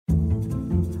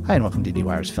Hi, and welcome to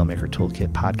DWire's Filmmaker Toolkit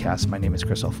podcast. My name is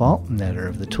Chris O'Falt, I'm the editor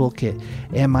of The Toolkit,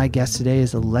 and my guest today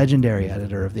is the legendary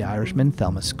editor of The Irishman,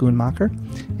 Thelma Schoonmaker.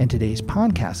 And today's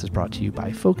podcast is brought to you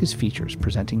by Focus Features,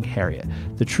 presenting Harriet,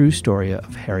 the true story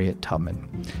of Harriet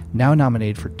Tubman. Now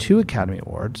nominated for 2 Academy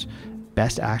Awards,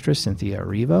 Best Actress Cynthia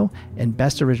Erivo, and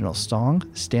Best Original Song,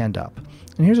 Stand Up.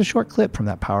 And here's a short clip from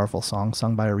that powerful song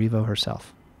sung by Erivo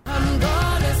herself. I'm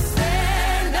gonna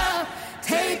stand up,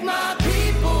 take my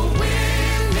people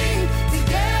with me.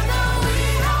 Together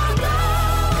we are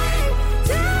going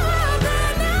to a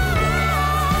brand new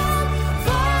world.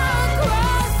 Far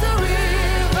across the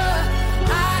river, I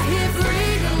hear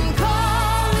freedom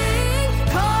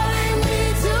calling me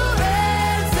to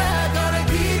answer. Gonna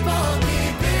keep on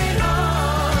keeping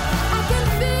on. I can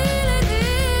feel it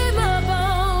in my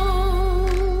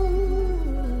bones.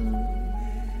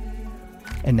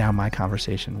 And now my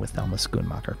conversation with Thelma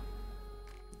Schoonmaker.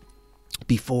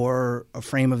 Before a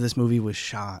frame of this movie was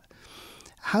shot,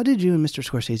 how did you and Mr.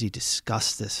 Scorsese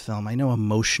discuss this film? I know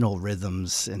emotional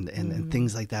rhythms and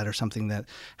things like that are something that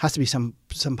has to be some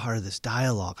part of this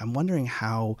dialogue. I'm wondering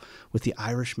how, with The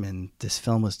Irishman, this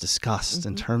film was discussed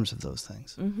in terms of those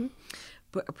things.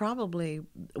 But probably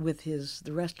with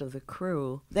the rest of the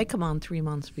crew, they come on 3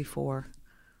 months before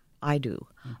I do.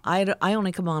 I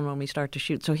only come on when we start to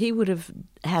shoot. So he would have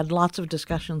had lots of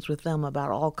discussions with them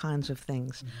about all kinds of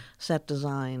things, set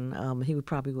design. He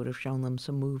would have shown them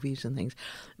some movies and things.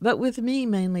 But with me,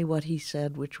 mainly what he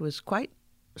said, which was quite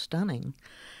stunning,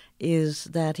 is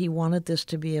that he wanted this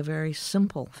to be a very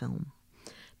simple film,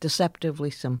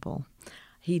 deceptively simple.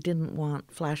 He didn't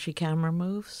want flashy camera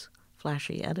moves,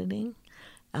 flashy editing,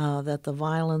 that the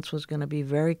violence was going to be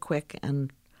very quick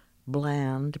and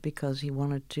bland because he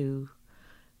wanted to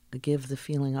give the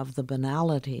feeling of the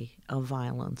banality of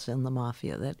violence in the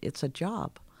mafia, that it's a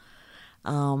job.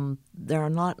 There are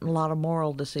not a lot of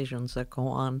moral decisions that go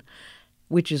on,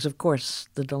 which is, of course,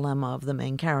 the dilemma of the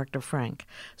main character, Frank.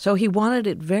 So he wanted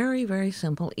it very, very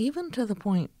simple, even to the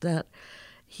point that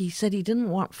he said he didn't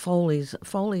want Foleys.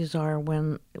 Foleys are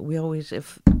when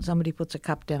if somebody puts a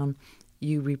cup down,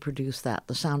 you reproduce that.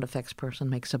 The sound effects person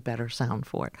makes a better sound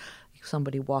for it.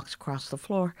 Somebody walks across the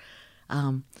floor,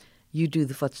 you do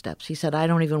the footsteps. He said, I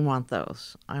don't even want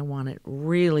those. I want it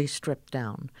really stripped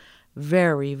down.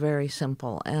 Very, very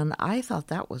simple. And I thought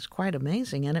that was quite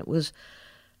amazing. And it was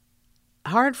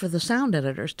hard for the sound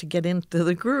editors to get into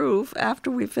the groove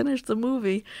after we finished the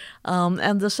movie,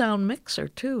 and the sound mixer,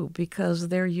 too, because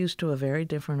they're used to a very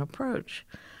different approach.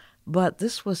 But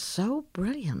this was so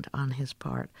brilliant on his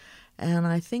part. And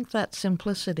I think that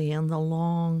simplicity and the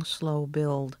long, slow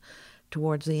build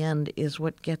towards the end is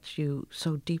what gets you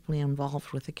so deeply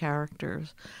involved with the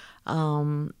characters.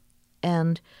 And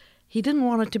he didn't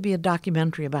want it to be a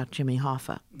documentary about Jimmy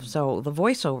Hoffa. So the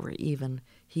voiceover even,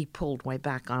 he pulled way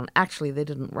back on. Actually, they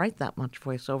didn't write that much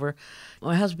voiceover.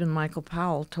 My husband, Michael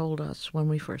Powell, told us when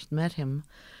we first met him,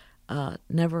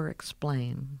 never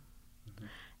explain.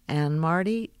 And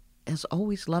Marty has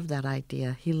always loved that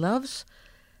idea. He loves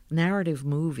narrative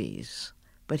movies,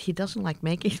 but he doesn't like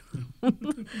making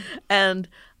them. And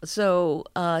so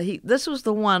this was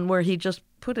the one where he just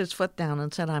put his foot down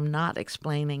and said, I'm not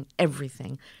explaining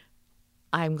everything.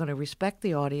 I'm going to respect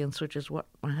the audience, which is what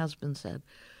my husband said.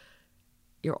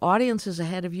 Your audience is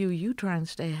ahead of you. You try and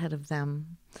stay ahead of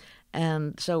them.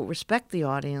 And so respect the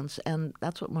audience. And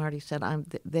that's what Marty said.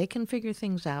 They can figure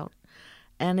things out.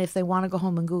 And if they want to go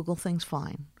home and Google things,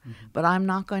 fine. But I'm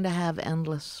not going to have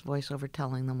endless voiceover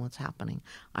telling them what's happening.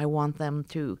 I want them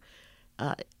to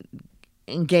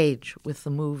engage with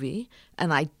the movie,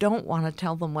 and I don't want to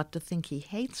tell them what to think. He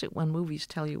hates it when movies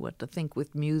tell you what to think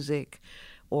with music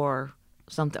or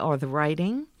something, or the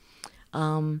writing.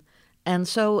 And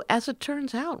so, as it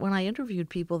turns out, when I interviewed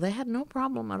people, they had no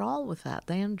problem at all with that.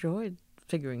 They enjoyed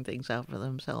figuring things out for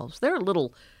themselves. There are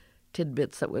little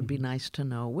tidbits that would be nice to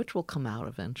know, which will come out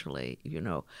eventually,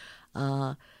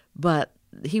 but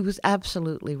he was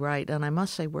absolutely right. And I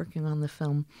must say, working on the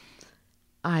film,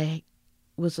 I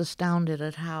was astounded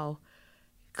at how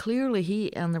clearly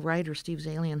he and the writer, Steve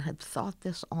Zaillian, had thought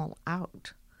this all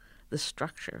out, the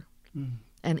structure,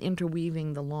 and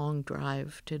interweaving the long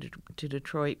drive to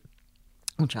Detroit,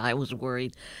 which I was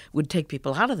worried would take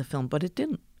people out of the film, but it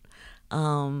didn't.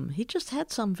 He just had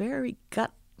some very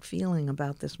gut feeling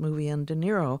about this movie, and De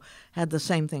Niro had the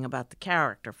same thing about the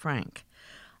character, Frank.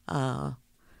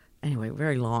 Anyway,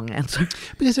 very long answer.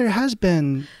 Because there has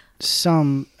been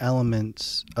some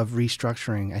elements of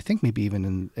restructuring, I think maybe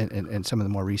even in some of the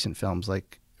more recent films,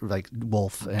 like like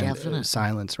Wolf and Definitely.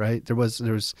 Silence, right? There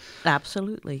was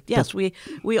Absolutely. Yes, we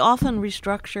often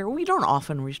restructure. We don't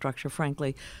often restructure,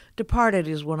 frankly. Departed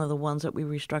is one of the ones that we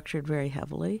restructured very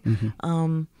heavily.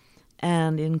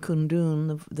 And in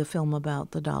Kundun, the film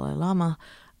about the Dalai Lama,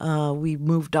 we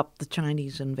moved up the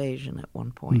Chinese invasion at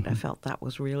one point. I felt that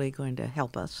was really going to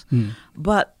help us.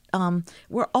 But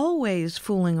we're always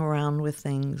fooling around with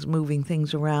things, moving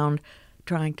things around,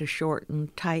 trying to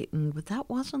shorten, tighten, but that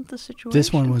wasn't the situation.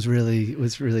 this one was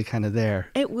really kind of there.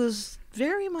 It was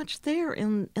very much there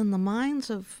in the minds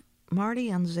of Marty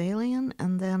and Zalian,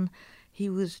 and then he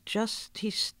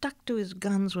stuck to his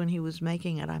guns when he was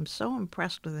making it. I'm so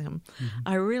impressed with him.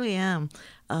 I really am.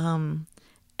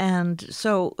 And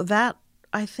so that,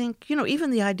 I think,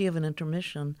 even the idea of an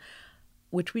intermission,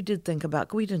 which we did think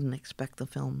about, we didn't expect the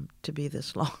film to be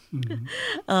this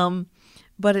long.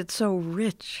 But it's so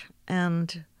rich,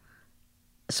 and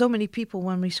so many people,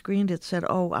 when we screened it, said,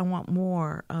 "Oh, I want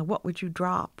more. What would you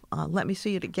drop? Let me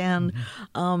see it again."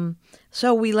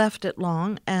 So we left it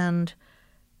long, and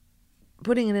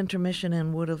putting an intermission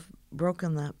in would have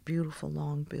broken that beautiful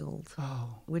long build,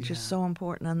 which is so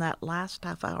important. And that last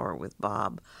half hour with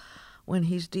Bob, when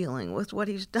he's dealing with what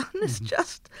he's done, is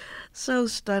just so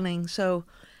stunning. So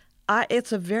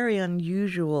it's a very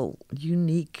unusual,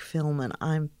 unique film, and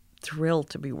I'm thrilled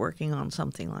to be working on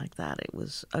something like that. It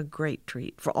was a great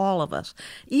treat for all of us.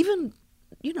 Even,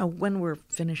 when we're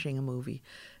finishing a movie,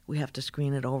 we have to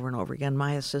screen it over and over again.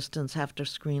 My assistants have to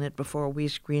screen it before we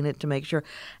screen it to make sure.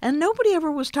 And nobody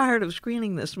ever was tired of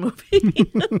screening this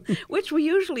movie, which we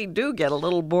usually do get a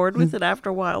little bored with it after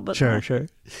a while. But Sure.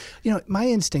 My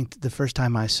instinct the first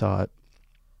time I saw it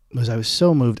was I was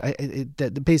so moved.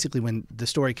 That basically, when the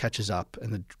story catches up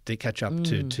and they catch up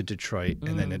to Detroit,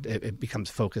 and then it becomes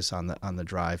focus on the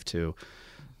drive to,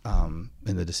 and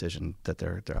the decision that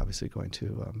they're obviously going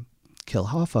to kill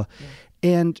Hoffa,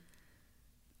 and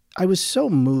I was so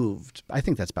moved. I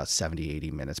think that's about 70,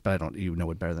 80 minutes, but I don't even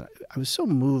know it better than I was so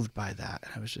moved by that.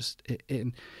 I was just,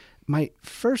 and my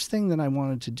first thing that I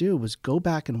wanted to do was go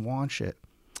back and watch it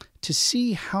to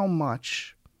see how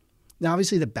much. Now,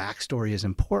 obviously, the backstory is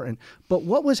important, but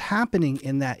what was happening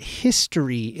in that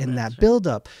history, in that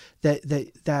buildup,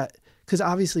 that because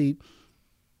obviously,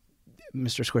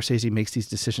 Mr. Scorsese makes these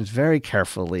decisions very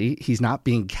carefully. He's not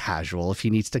being casual. If he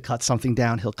needs to cut something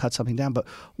down, he'll cut something down. But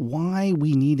why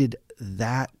we needed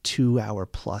that 2-hour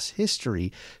plus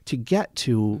history to get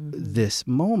to this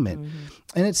moment,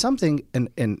 and it's something.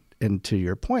 And to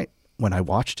your point, when I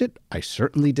watched it, I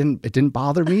certainly it didn't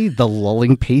bother me. The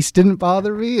lulling pace didn't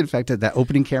bother me. In fact, that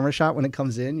opening camera shot, when it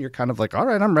comes in, you're kind of like, all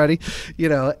right, I'm ready,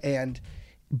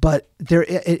 but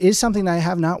it is something that I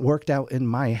have not worked out in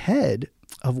my head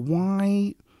of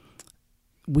why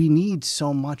we need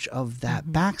so much of that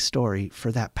backstory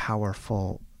for that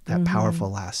powerful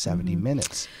last 70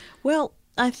 minutes. Well,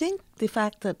 I think the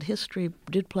fact that history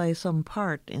did play some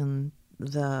part in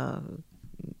the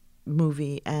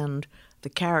movie and the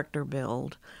character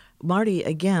build. Marty,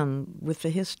 again, with the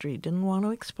history, didn't want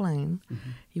to explain.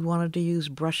 He wanted to use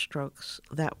brushstrokes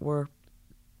that were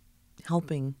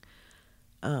helping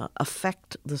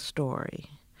affect the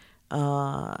story.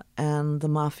 And the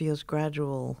mafia's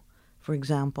gradual, for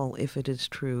example, if it is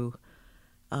true,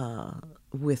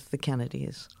 with the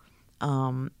Kennedys.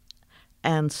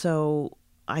 And so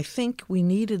I think we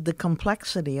needed the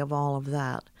complexity of all of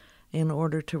that in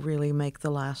order to really make the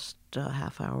last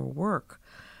half hour work.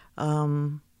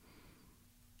 And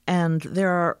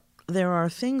there are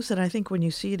things that I think when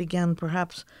you see it again,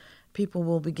 perhaps people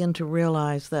will begin to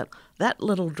realize that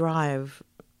little drive,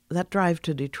 that drive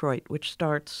to Detroit, which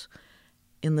starts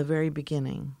in the very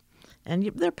beginning,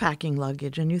 and they're packing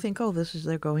luggage, and you think, oh,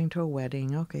 they're going to a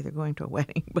wedding. Okay, they're going to a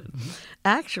wedding. But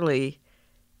actually,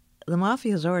 the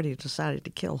mafia has already decided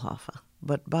to kill Hoffa,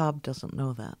 but Bob doesn't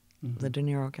know that. The De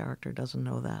Niro character doesn't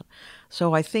know that.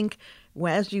 So I think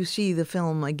as you see the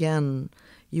film again,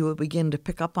 you will begin to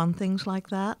pick up on things like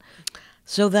that.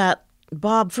 So that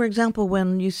Bob, for example,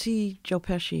 when you see Joe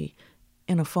Pesci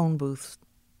in a phone booth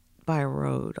by a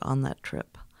road on that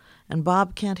trip, and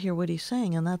Bob can't hear what he's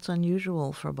saying, and that's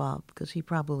unusual for Bob because he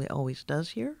probably always does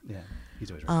hear. Yeah,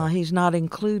 he's always right. He's not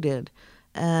included.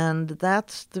 And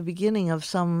that's the beginning of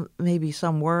maybe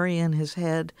some worry in his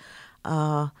head,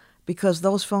 because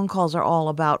those phone calls are all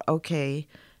about, okay,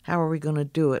 how are we going to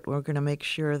do it? We're going to make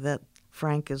sure that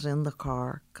Frank is in the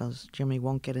car because Jimmy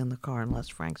won't get in the car unless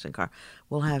Frank's in the car.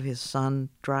 We'll have his son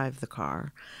drive the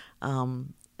car.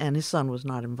 And his son was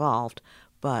not involved.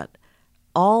 But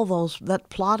that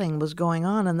plotting was going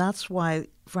on, and that's why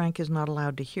Frank is not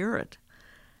allowed to hear it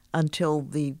until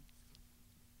the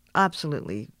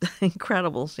absolutely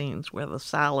incredible scenes where the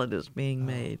salad is being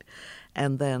made,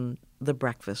 and then the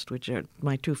breakfast, which are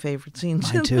my two favorite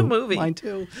scenes in the movie. Mine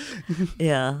too.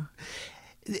 Yeah.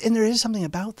 And there is something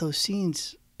about those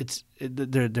scenes.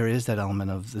 There is that element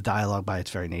of the dialogue by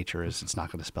its very nature is it's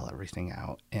not going to spell everything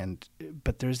out,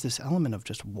 but there's this element of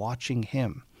just watching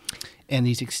him, and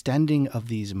these extending of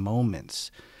these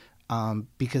moments,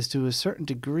 because to a certain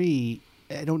degree,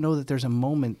 I don't know that there's a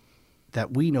moment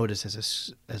that we notice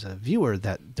as a viewer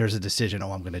that there's a decision.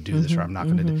 Oh, I'm going to do this or I'm not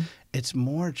going to do. It's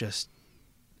more just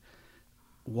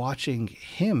watching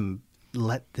him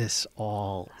let this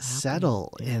all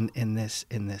settle in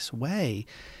this way.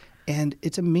 And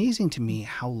it's amazing to me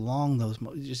how long those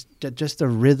just the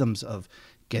rhythms of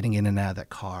getting in and out of that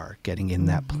car, getting in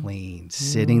that plane,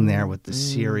 sitting there with the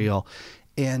cereal,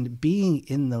 and being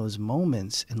in those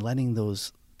moments and letting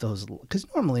those because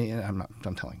normally I'm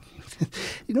telling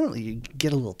you, normally you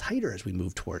get a little tighter as we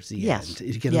move towards the end.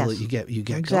 You get you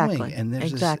get Exactly. going, and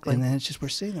there's Exactly. and then it's just we're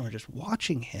sitting there, we're just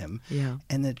watching him, Yeah.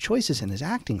 and the choices in his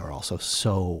acting are also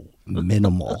so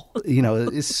minimal.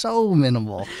 It's so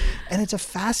minimal, and it's a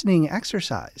fascinating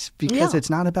exercise because Yeah.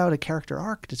 it's not about a character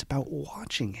arc; it's about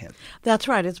watching him. That's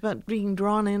right. It's about being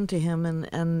drawn into him,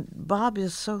 and Bob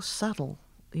is so subtle,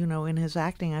 in his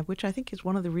acting, which I think is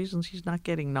one of the reasons he's not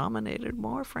getting nominated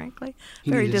more, frankly.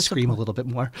 He needed to scream a little bit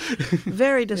more.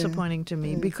 Very disappointing to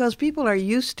me because people are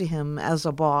used to him as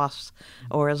a boss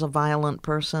or as a violent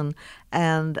person,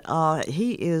 and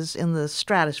he is in the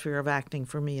stratosphere of acting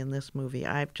for me in this movie.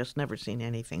 I've just never seen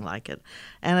anything like it.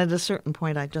 And at a certain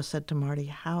point, I just said to Marty,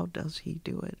 how does he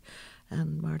do it?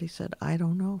 And Marty said, I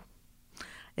don't know.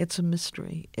 It's a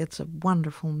mystery. It's a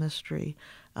wonderful mystery.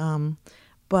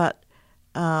 But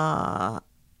I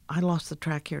lost the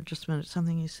track here. Just a minute.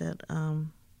 Something you said.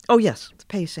 Oh, yes, the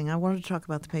pacing. I wanted to talk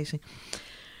about the pacing.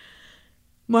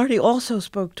 Marty also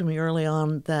spoke to me early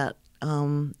on that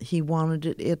he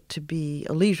wanted it to be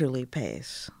a leisurely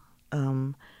pace,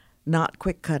 not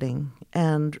quick cutting.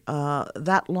 And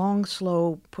that long,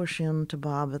 slow push into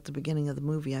Bob at the beginning of the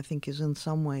movie, I think, is in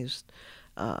some ways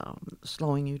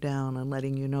slowing you down and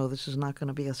letting you know this is not going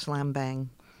to be a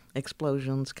slam-bang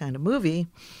explosions kind of movie,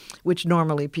 which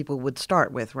normally people would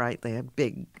start with, right? They have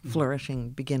big, flourishing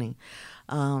beginning.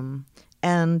 And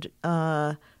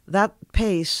that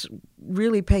pace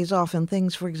really pays off in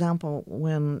things, for example,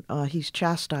 when he's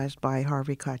chastised by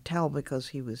Harvey Keitel because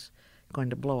he was going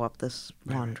to blow up this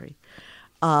laundry.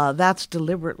 That's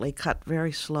deliberately cut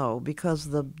very slow because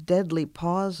the deadly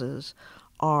pauses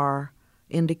are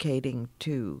indicating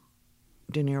to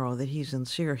De Niro that he's in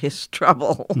serious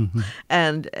trouble.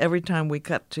 And every time we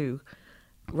cut to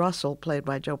Russell, played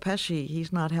by Joe Pesci,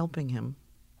 he's not helping him.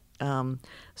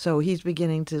 So he's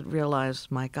beginning to realize,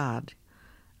 my God,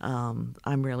 I'm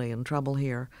really in trouble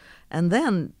here. And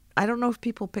then, I don't know if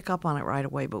people pick up on it right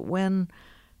away, but when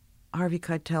Harvey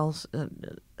Keitel's,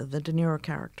 the De Niro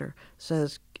character,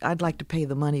 says, I'd like to pay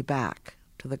the money back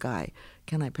to the guy.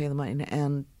 Can I pay the money?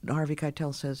 And Harvey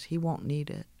Keitel says, he won't need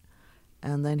it.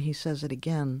 And then he says it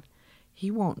again, he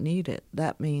won't need it.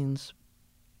 That means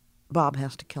Bob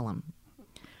has to kill him.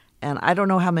 And I don't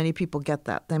know how many people get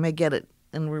that. They may get it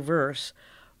in reverse.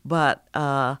 But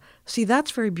see, that's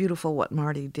very beautiful what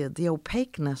Marty did. The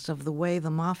opaqueness of the way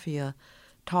the mafia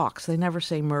talks. They never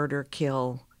say murder,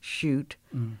 kill, shoot.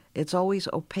 It's always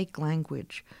opaque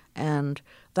language. And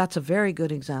that's a very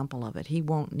good example of it. He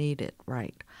won't need it,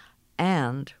 right?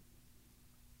 And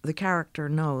the character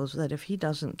knows that if he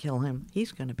doesn't kill him,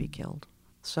 he's going to be killed.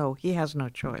 So he has no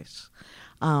choice.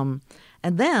 And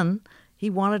then he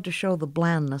wanted to show the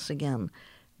blandness again.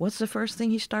 What's the first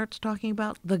thing he starts talking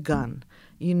about? The gun.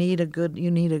 You need a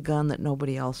gun that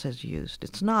nobody else has used.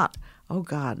 It's not, oh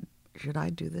God, should I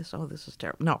do this? Oh, this is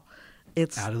terrible. No.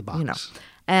 It's out of the box.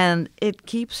 And it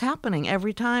keeps happening.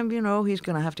 Every time, he's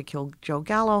going to have to kill Joe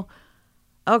Gallo.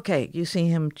 Okay, you see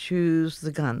him choose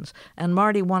the guns. And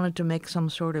Marty wanted to make some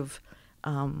sort of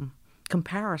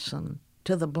comparison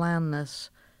to the the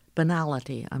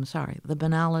banality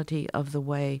of the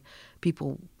way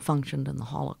people functioned in the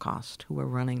Holocaust who were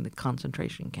running the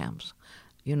concentration camps.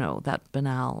 That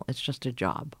banal, it's just a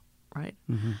job, right?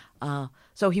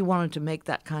 So he wanted to make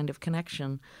that kind of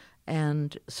connection.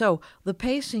 And so the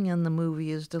pacing in the movie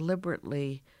is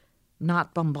deliberately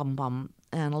not bum, bum, bum.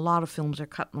 And a lot of films are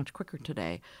cut much quicker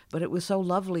today. But it was so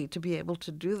lovely to be able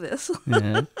to do this.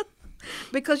 Yeah.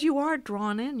 Because you are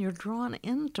drawn in. You're drawn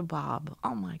into Bob.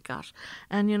 Oh, my gosh.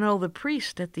 And, the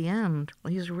priest at the end,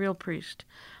 he's a real priest,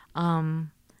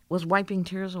 was wiping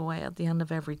tears away at the end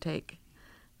of every take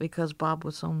because Bob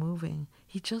was so moving.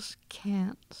 He just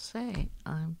can't say,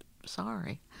 I'm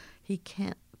sorry. He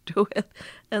can't to it,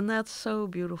 and that's so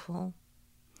beautiful.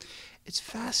 It's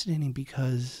fascinating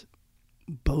because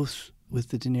both with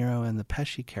the De Niro and the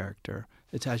Pesci character,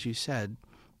 it's, as you said,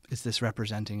 it's this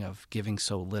representing of giving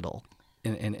so little,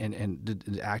 and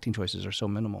the acting choices are so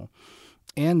minimal.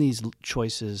 And these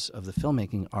choices of the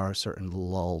filmmaking are a certain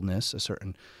lullness,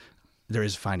 there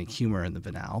is finding humor in the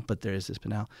banal, but there is this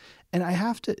banal. And I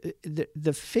have to,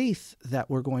 the faith that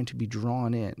we're going to be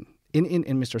drawn in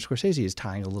Mr. Scorsese is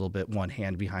tying a little bit one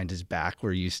hand behind his back.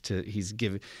 He's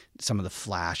giving some of the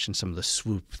flash and some of the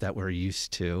swoop that we're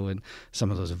used to, and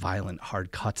some of those violent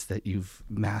hard cuts that you've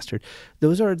mastered.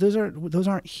 Those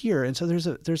aren't here. And so there's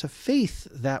a faith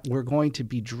that we're going to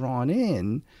be drawn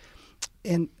in,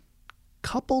 and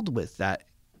coupled with that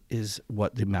is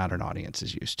what the modern audience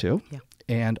is used to. Yeah.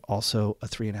 And also a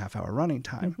 3.5-hour running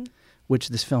time, which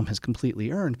this film has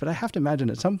completely earned. But I have to imagine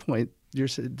at some point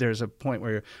there's a point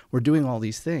where we're doing all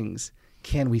these things.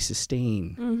 Can we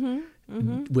sustain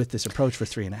with this approach for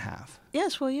 3.5?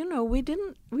 Yes, well,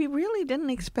 we really didn't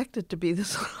expect it to be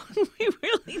this long. We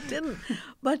really didn't.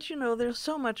 But, there's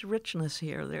so much richness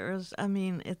here.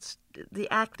 The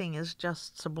acting is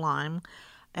just sublime.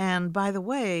 And by the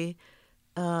way,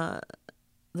 by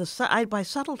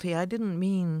subtlety, I didn't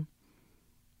mean...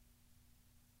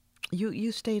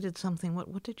 You stated something.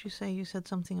 What did you say? You said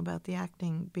something about the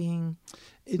acting being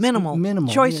minimal.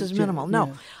 Minimal. Choice is minimal. Yeah.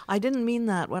 No, I didn't mean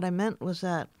that. What I meant was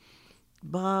that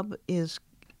Bob is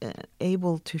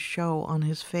able to show on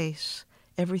his face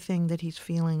everything that he's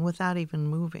feeling without even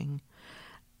moving.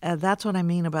 That's what I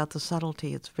mean about the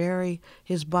subtlety. It's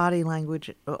his body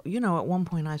language. At one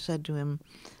point I said to him,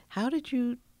 how did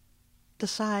you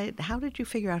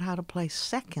figure out how to play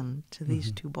second to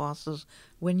these two bosses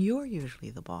when you're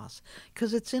usually the boss?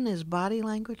 Because it's in his body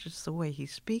language, it's the way he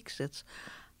speaks,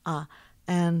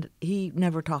 and he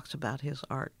never talks about his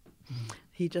art.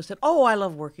 He just said, I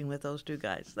love working with those two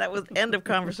guys. That was end of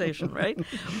conversation, right?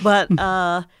 But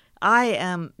I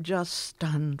am just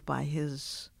stunned by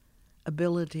his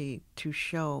ability to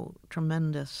show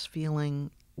tremendous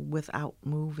feeling without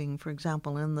moving. For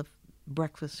example, in the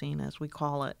breakfast scene, as we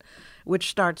call it, which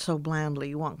starts so blandly,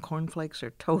 you want cornflakes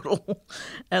or total,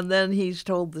 and then he's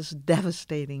told this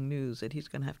devastating news that he's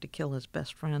going to have to kill his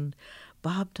best friend.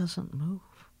 Bob doesn't move,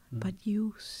 but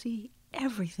you see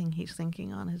everything he's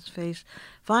thinking on his face.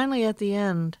 Finally, at the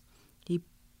end, he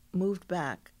moved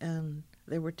back, and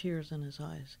there were tears in his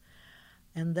eyes.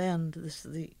 And then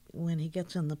when he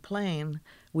gets in the plane,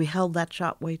 we held that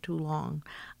shot way too long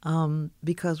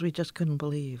because we just couldn't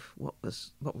believe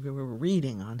what we were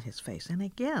reading on his face. And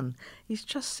again, he's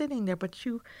just sitting there, but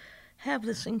you have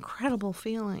this incredible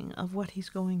feeling of what he's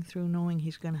going through, knowing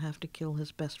he's going to have to kill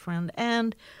his best friend.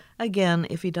 And again,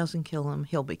 if he doesn't kill him,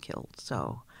 he'll be killed.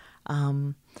 So,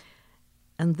 and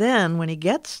then when he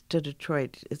gets to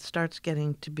Detroit, it starts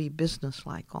getting to be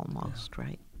businesslike almost,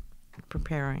 right?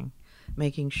 Preparing.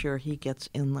 Making sure he gets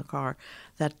in the car.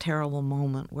 That terrible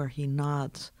moment where he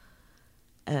nods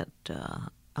at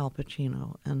Al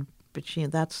Pacino. And Pacino,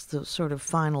 that's the sort of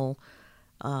final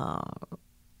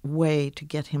way to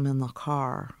get him in the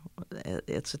car.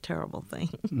 It's a terrible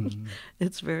thing.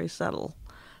 It's very subtle.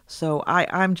 So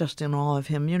I'm just in awe of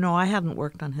him. I hadn't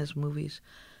worked on his movies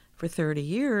for 30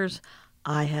 years.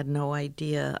 I had no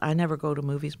idea. I never go to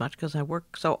movies much because I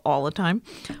work so all the time.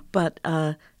 But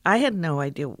I had no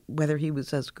idea whether he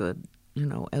was as good,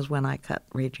 as when I cut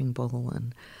Raging Bull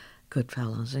and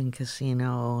Goodfellas and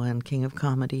Casino and King of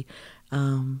Comedy.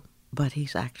 But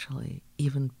he's actually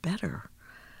even better.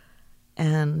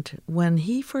 And when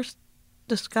he first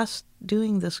discussed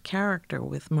doing this character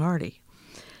with Marty,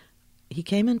 he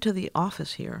came into the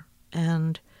office here,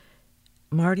 and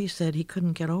Marty said he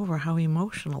couldn't get over how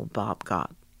emotional Bob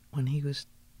got when he was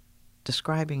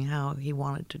describing how he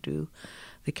wanted to do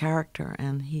the character.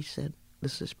 And he said,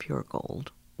 this is pure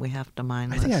gold. We have to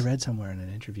mine this. I think I read somewhere in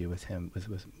an interview with him,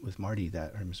 with Marty,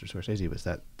 or Mr. Scorsese, was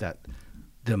that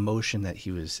the emotion that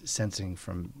he was sensing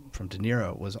from De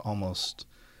Niro was almost,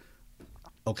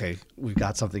 okay, we've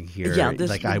got something here. Yeah,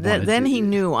 then he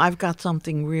knew, I've got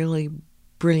something really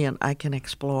brilliant I can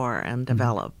explore and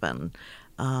develop. And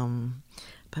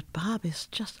but Bob is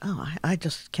just, I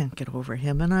just can't get over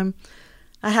him. And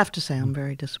I have to say I'm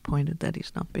very disappointed that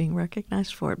he's not being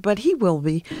recognized for it. But he will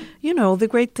be. The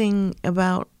great thing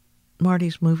about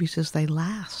Marty's movies is they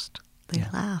last. They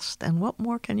last. And what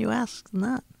more can you ask than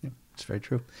that? Yeah, it's very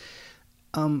true.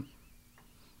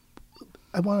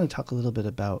 I want to talk a little bit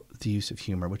about the use of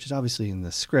humor, which is obviously in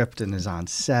the script and is on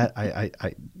set. I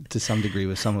to some degree,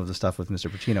 with some of the stuff with Mr.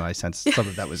 Pacino, I sense some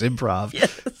of that was improv.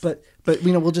 Yes. But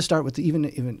we'll just start with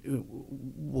even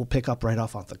we'll pick up right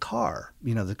off the car.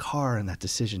 The car and that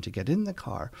decision to get in the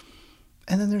car,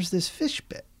 and then there's this fish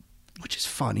bit, which is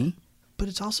funny, but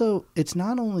it's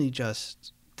not only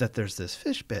just that there's this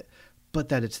fish bit, but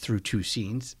that it's through 2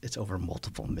 scenes. It's over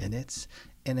multiple minutes.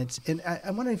 And I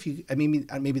wonder if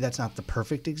maybe that's not the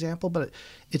perfect example, but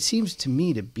it seems to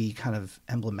me to be kind of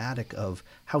emblematic of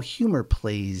how humor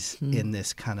plays in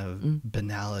this kind of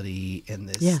banality and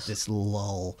this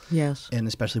lull. Yes. And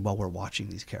especially while we're watching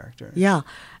these characters. Yeah.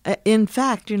 In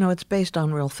fact, it's based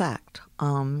on real fact.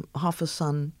 Hoffa's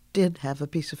son did have a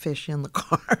piece of fish in the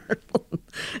car.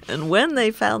 And when they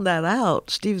found that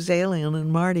out, Steve Zalian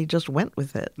and Marty just went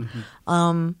with it.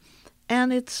 Mm-hmm.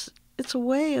 And it's a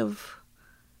way of,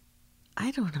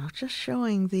 I don't know, just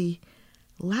showing the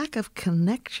lack of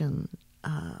connection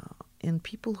in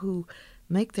people who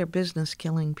make their business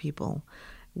killing people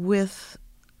with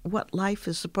what life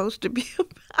is supposed to be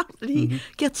about. And he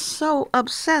gets so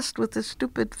obsessed with this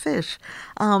stupid fish.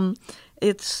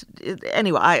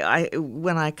 Anyway, I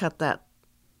when I cut that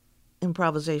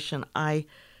improvisation, I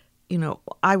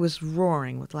was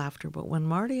roaring with laughter. But when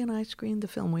Marty and I screened the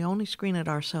film, we only screened it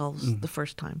ourselves the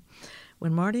first time.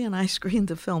 When Marty and I screened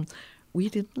the film, we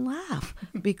didn't laugh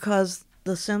because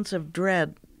the sense of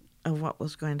dread of what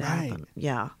was going to happen. Right.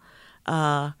 Yeah.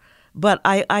 But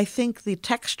I think the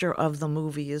texture of the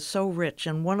movie is so rich.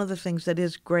 And one of the things that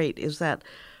is great is that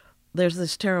there's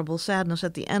this terrible sadness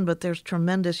at the end, but there's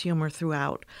tremendous humor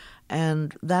throughout.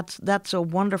 And that's a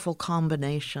wonderful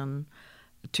combination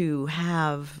to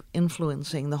have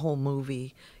influencing the whole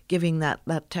movie, giving that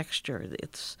texture.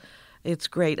 It's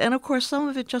great. And, of course, some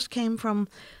of it just came from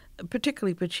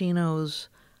particularly Pacino's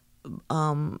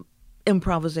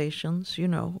improvisations.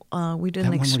 We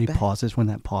didn't expect. When he pauses, when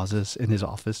that pauses in his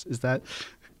office, is that...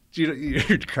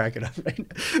 You're cracking up right now.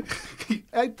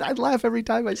 I laugh every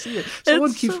time I see it.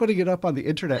 Someone keeps putting it up on the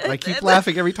internet, and I keep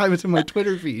laughing every time it's in my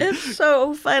Twitter feed. It's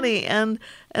so funny. And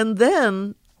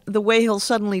then the way he'll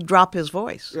suddenly drop his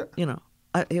voice,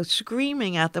 he'll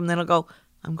screaming at them, then he'll go,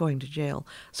 "I'm going to jail."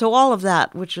 So all of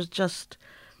that, which is just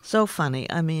so funny.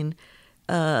 I mean,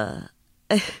 but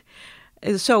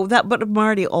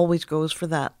Marty always goes for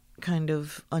that kind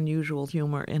of unusual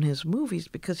humor in his movies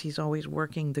because he's always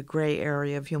working the gray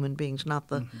area of human beings,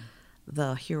 not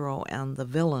the hero and the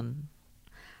villain.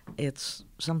 It's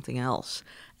something else.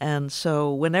 And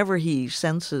so whenever he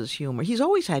senses humor, he's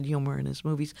always had humor in his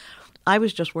movies. I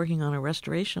was just working on a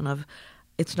restoration of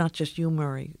It's Not Just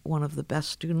Humor, one of the best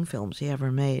student films he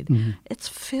ever made. Mm-hmm. It's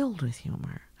filled with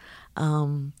humor.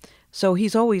 So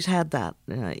he's always had that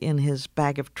in his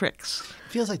bag of tricks.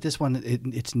 It feels like this one,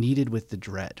 it's needed with the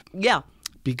dread. Yeah.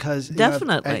 Because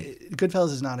definitely.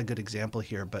 Goodfellas is not a good example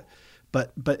here, but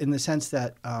in the sense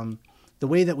that the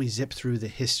way that we zip through the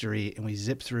history and we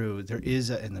zip through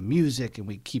and the music and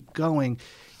we keep going,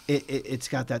 it's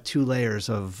got that 2 layers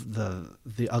of the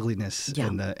ugliness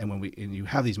and when you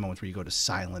have these moments where you go to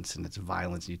silence and it's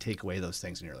violence and you take away those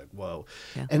things and you're like, whoa.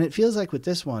 Yeah. And it feels like with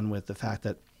this one, with the fact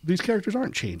that these characters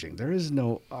aren't changing, there is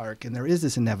no arc and there is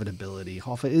this inevitability.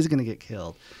 Hoffa is going to get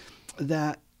killed.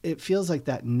 That it feels like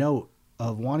that note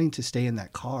of wanting to stay in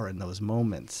that car in those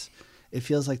moments. It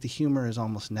feels like the humor is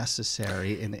almost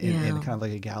necessary in kind of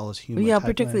like a gallows humor. Yeah,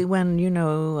 particularly when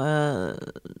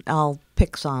Al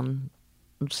picks on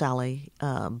Sally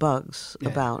Bugs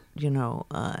about,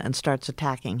 and starts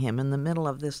attacking him in the middle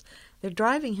of this. They're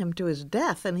driving him to his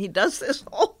death, and he does this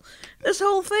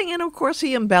whole thing. And, of course,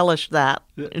 he embellished that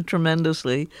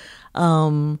tremendously.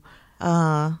 No,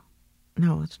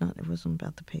 it's not. It wasn't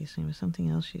about the pacing. It was something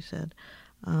else she said.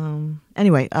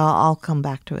 Anyway, I'll come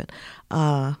back to it.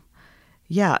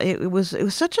 It was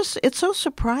it's so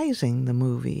surprising, the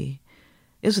movie.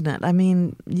 Isn't it? I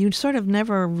mean, you sort of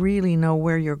never really know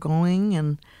where you're going,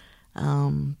 and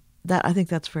I think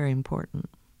that's very important.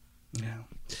 Yeah.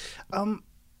 I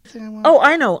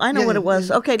know what it was.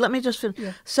 Okay, let me just finish.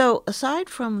 Yeah. So, aside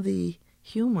from the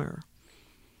humor,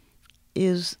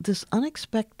 is this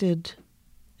unexpected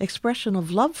expression of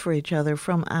love for each other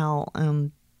from Al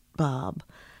and Bob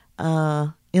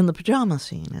in the pajama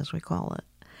scene, as we call it.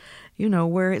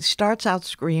 Where it starts out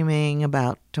screaming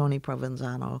about Tony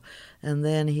Provenzano, and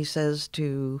then he says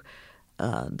to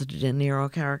the De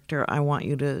Niro character, "I want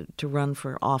you to run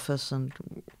for office and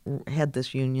head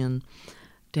this union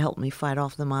to help me fight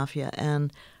off the mafia."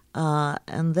 And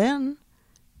then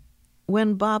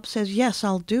when Bob says, "Yes,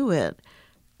 I'll do it,"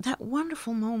 that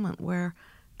wonderful moment where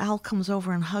Al comes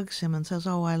over and hugs him and says,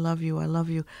 "Oh, I love you, I love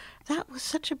you." That was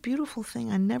such a beautiful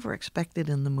thing I never expected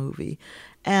in the movie.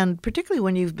 And particularly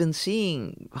when you've been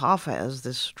seeing Hoffa as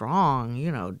this strong,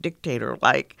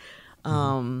 dictator-like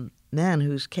man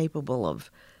who's capable of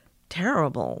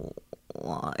terrible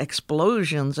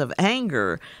explosions of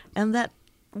anger, and that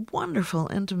wonderful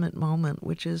intimate moment,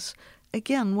 which is,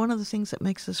 again, one of the things that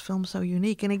makes this film so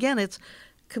unique. And again, it's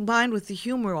combined with the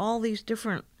humor, all these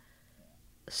different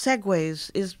segues,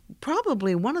 is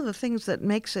probably one of the things that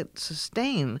makes it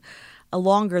sustain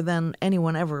longer than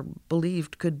anyone ever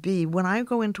believed could be. When I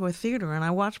go into a theater and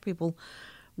I watch people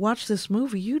watch this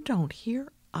movie, you don't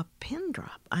hear a pin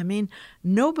drop. I mean,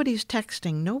 nobody's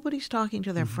texting, nobody's talking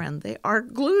to their friend. They are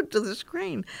glued to the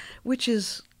screen, which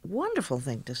is a wonderful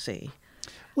thing to see.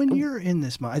 When you're in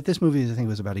this movie, I think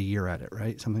was about a year at it,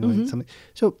 right? Something.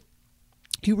 So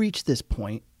you reach this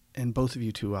point, and both of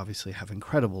you two obviously have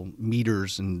incredible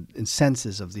meters and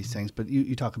senses of these things. But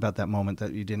you talk about that moment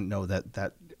that you didn't know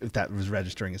that if that was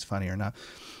registering as funny or not.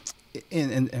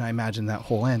 And I imagine that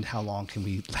whole end. How long can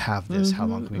we have this? How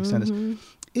long can we extend this?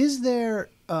 Is there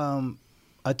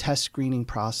a test screening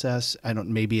process?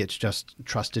 Maybe it's just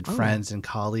trusted friends and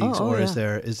colleagues, is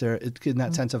there in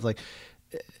that sense of like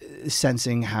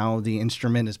sensing how the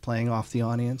instrument is playing off the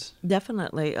audience?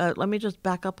 Definitely. Let me just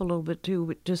back up a little bit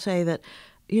too to say that,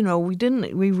 we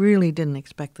really didn't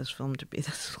expect this film to be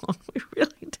this long. We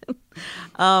really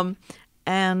didn't.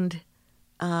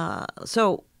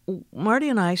 So Marty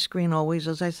and I screen always,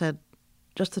 as I said,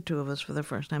 just the two of us for the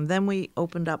first time. Then we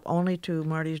opened up only to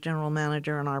Marty's general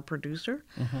manager and our producer.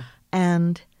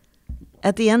 And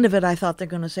at the end of it, I thought they're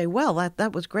going to say, well,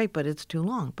 that was great, but it's too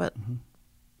long. But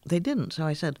they didn't. So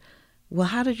I said, well,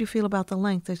 how did you feel about the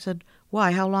length? They said,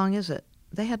 why? How long is it?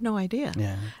 They had no idea.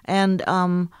 Yeah. And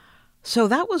so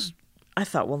that was, I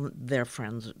thought, well, they're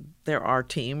friends. They're our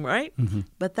team, right?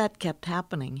 But that kept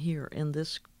happening here in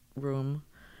this room,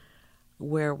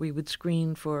 where we would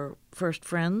screen for first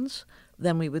friends,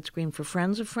 then we would screen for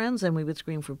friends of friends, then we would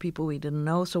screen for people we didn't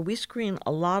know. So we screen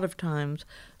a lot of times,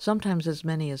 sometimes as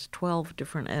many as 12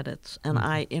 different edits, and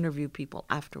I interview people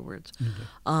afterwards.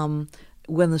 When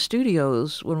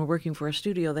we're working for a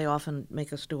studio, they often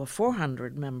make us do a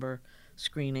 400-member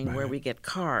screening where we get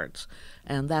cards,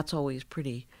 and that's always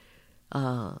pretty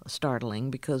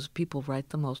startling because people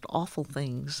write the most awful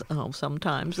things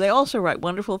sometimes. They also write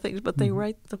wonderful things, but they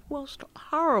write the most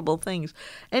horrible things.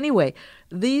 Anyway,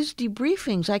 these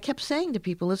debriefings, I kept saying to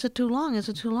people, is it too long? Is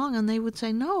it too long? And they would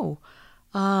say, no.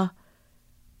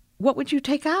 What would you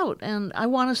take out? And I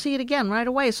want to see it again right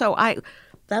away. So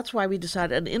that's why we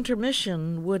decided an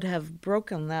intermission would have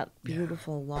broken that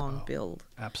beautiful long build.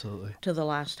 Absolutely. To the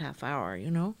last half hour,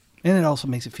 And it also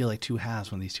makes it feel like two halves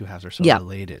when these two halves are so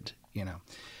related. You've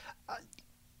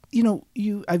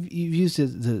used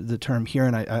the term here,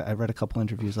 and I read a couple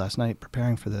interviews last night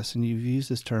preparing for this, and you've used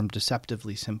this term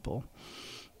deceptively simple,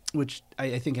 which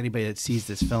I think anybody that sees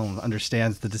this film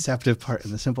understands the deceptive part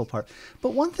and the simple part.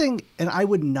 But one thing, and I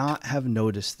would not have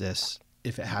noticed this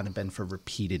if it hadn't been for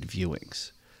repeated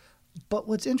viewings, but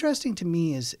what's interesting to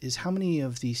me is how many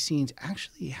of these scenes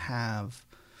actually have,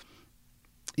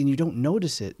 and you don't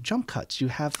notice it, jump cuts. You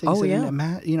have things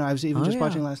I was even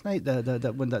watching last night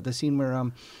the scene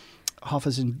where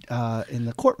Hoffa's in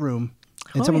the courtroom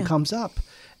and someone comes up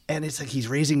and it's like he's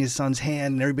raising his son's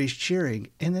hand and everybody's cheering,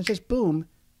 and then just boom,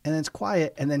 and then it's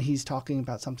quiet, and then he's talking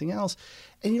about something else,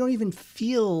 and you don't even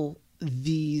feel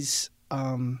these.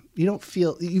 You don't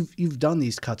feel you've done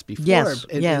these cuts before,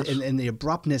 and the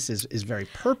abruptness is very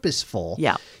purposeful.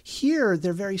 Yeah, here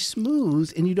they're very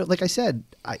smooth, and you don't. Like I said,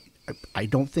 I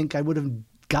don't think I would have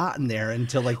gotten there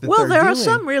until like the third there viewing. are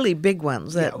some really big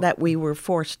ones that we were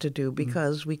forced to do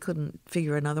because we couldn't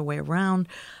figure another way around.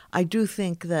 I do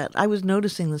think that I was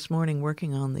noticing this morning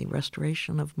working on the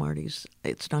restoration of Marty's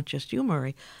It's Not Just You,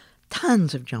 Murray,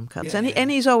 tons of jump cuts,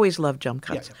 and he's always loved jump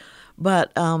cuts.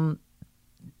 But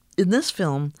in this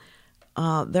film,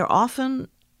 they're often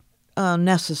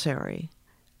necessary,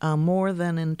 more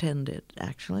than intended,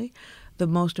 actually. The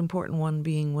most important one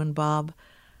being when Bob,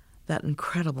 that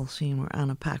incredible scene where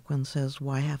Anna Paquin says,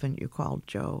 "Why haven't you called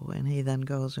Joe?" And he then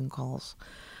goes and calls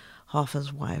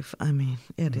Hoffa's wife. I mean,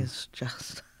 it is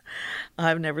just,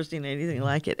 I've never seen anything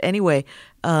like it. Anyway,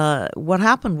 what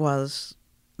happened was,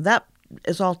 that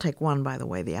is all take one, by the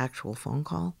way, the actual phone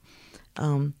call.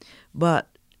 But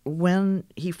when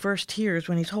he first hears,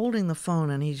 when he's holding the phone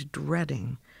and he's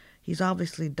dreading, he's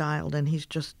obviously dialed and he's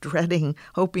just dreading,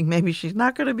 hoping maybe she's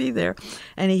not going to be there.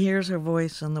 And he hears her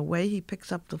voice, and the way he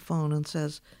picks up the phone and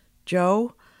says,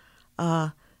 "Joe,"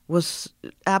 was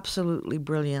absolutely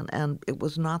brilliant. And it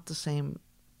was not the same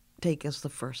take as the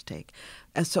first take.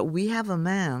 And so we have a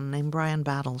man named Brian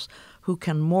Battles who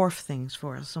can morph things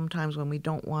for us. Sometimes when we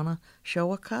don't want to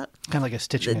show a cut, Kind of like a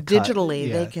stitching a cut. digitally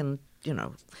Yeah. they can,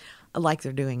 like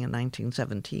they're doing in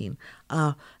 1917.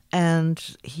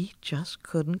 And he just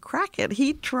couldn't crack it.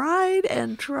 He tried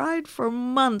and tried for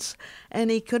months,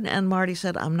 and he couldn't. And Marty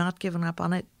said, I'm not giving up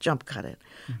on it. Jump cut it.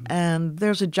 And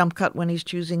there's a jump cut when he's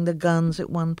choosing the guns at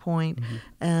one point.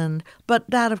 But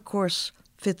that, of course,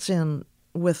 fits in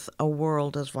with a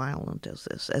world as violent as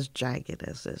this, as jagged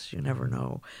as this. You never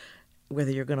know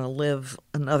whether you're going to live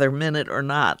another minute or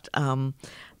not.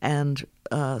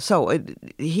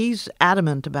 He's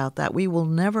adamant about that. We will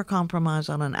never compromise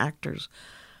on an actor's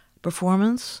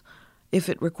performance. If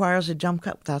it requires a jump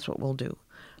cut, that's what we'll do.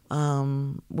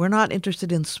 We're not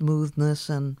interested in smoothness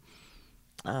and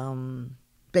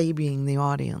babying the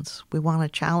audience. We want to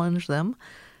challenge them,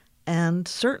 and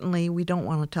certainly we don't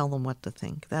want to tell them what to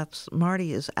think.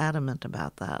 Marty is adamant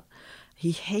about that.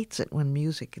 He hates it when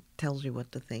music tells you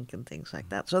what to think and things like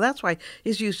that. So that's why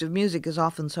his use of music is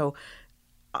often so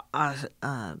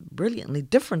brilliantly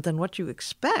different than what you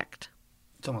expect.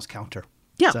 It's almost counter.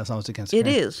 Yeah, It's almost against it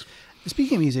grain. is.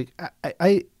 Speaking of music,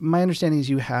 my understanding is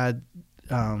you had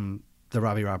the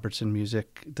Robbie Robertson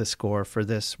music, the score for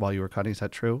this while you were cutting. Is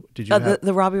that true? Did you have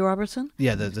The Robbie Robertson?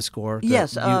 Yeah, the score.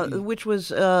 Yes, which was,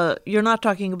 you're not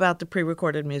talking about the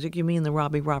pre-recorded music, you mean the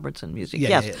Robbie Robertson music.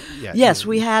 Yeah, yes, yeah. Yes,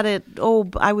 we had it,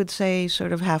 I would say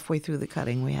sort of halfway through the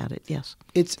cutting we had it, yes.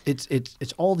 It's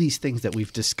all these things that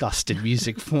we've discussed in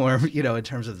music form, in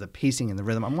terms of the pacing and the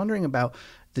rhythm. I'm wondering about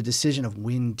the decision of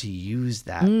when to use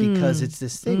that, because it's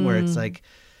this thing where it's like,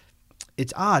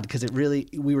 it's odd because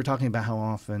we were talking about how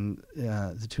often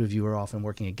the two of you are often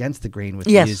working against the grain with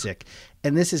Yes. music.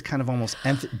 And this is kind of almost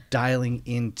dialing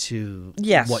into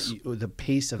Yes. the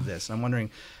pace of this. I'm wondering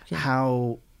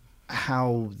how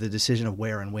the decision of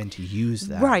where and when to use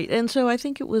that. Right, and so I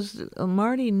think it was,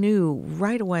 Marty knew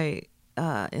right away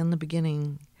in the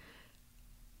beginning,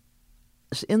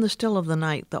 in the still of the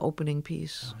night, the opening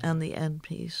piece and the end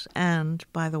piece. And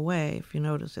by the way, if you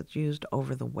notice, it's used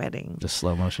over the wedding. The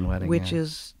slow motion wedding. Which yeah.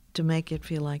 is to make it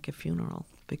feel like a funeral,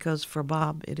 because for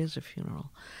Bob it is a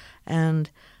funeral. And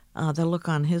the look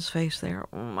on his face there,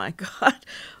 oh my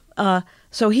God.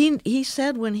 So he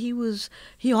said when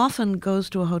he often goes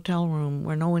to a hotel room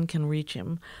where no one can reach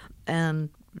him and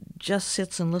just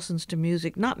sits and listens to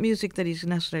music, not music that he's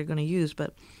necessarily going to use,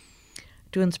 but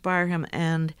to inspire him.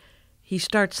 And he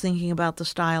starts thinking about the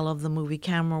style of the movie,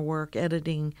 camera work,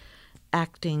 editing,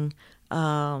 acting,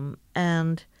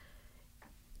 and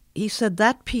he said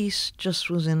that piece just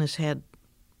was in his head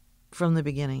from the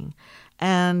beginning.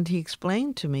 And he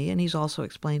explained to me, and he's also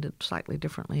explained it slightly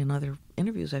differently in other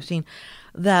interviews I've seen,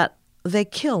 that they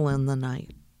kill in the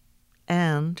night.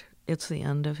 And it's the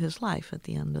end of his life at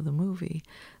the end of the movie.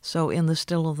 So in the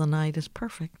still of the night is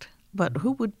perfect. But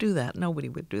who would do that? Nobody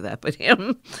would do that but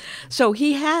him. So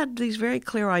he had these very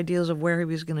clear ideas of where he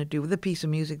was going to do the piece of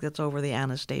music that's over the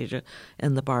Anastasia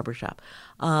in the barbershop,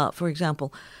 for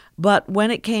example. But when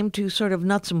it came to sort of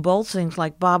nuts and bolts things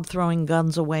like Bob throwing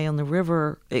guns away in the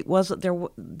river, that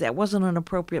wasn't an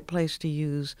appropriate place to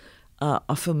use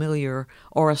a familiar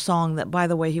or a song that, by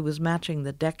the way, he was matching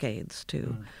the decades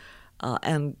to.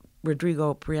 And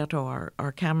Rodrigo Prieto,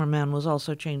 our cameraman, was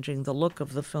also changing the look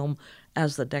of the film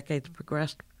as the decades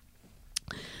progressed.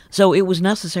 So it was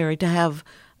necessary to have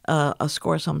a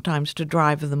score sometimes to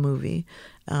drive the movie.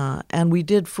 And we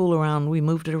did fool around. We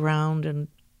moved it around and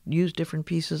used different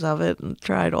pieces of it and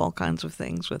tried all kinds of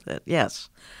things with it, yes.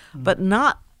 But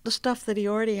not the stuff that he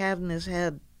already had in his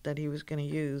head that he was going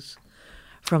to use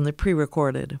from the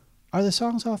pre-recorded. Are the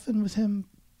songs often with him?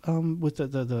 With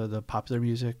the popular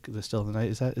music, the Still of the Night,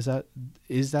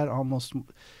 is that almost,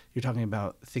 you're talking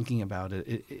about thinking about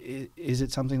it? Is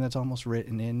it something that's almost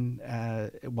written in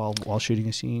while shooting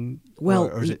a scene? Well,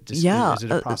 or is it yeah, is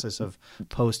it a process of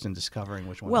post and discovering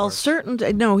which one? Well, works?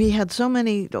 no, he had so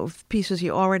many pieces he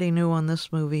already knew on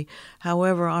this movie.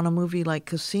 However, on a movie like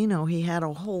Casino, he had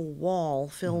a whole wall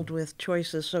filled with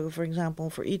choices. So, for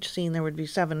example, for each scene, there would be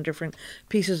 7 different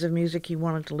pieces of music he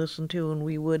wanted to listen to, and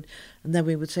then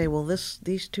we would say, well,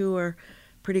 these two are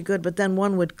pretty good, but then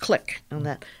one would click on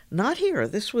that. Not here.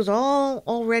 This was all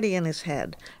already in his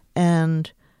head. And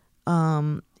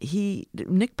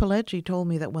Nick Pileggi told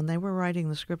me that when they were writing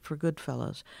the script for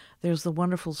Goodfellas, there's the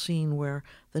wonderful scene where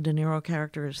the De Niro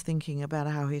character is thinking about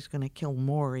how he's going to kill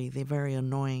Maury, the very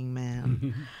annoying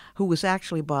man, who was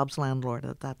actually Bob's landlord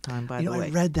at that time, by the way. I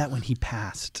read that when he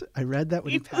passed. And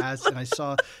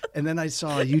then I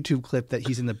saw a YouTube clip that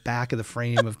he's in the back of the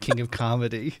frame of King of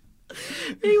Comedy.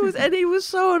 He was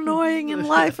so annoying in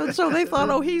life, and so they thought,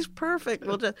 oh, he's perfect.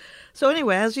 So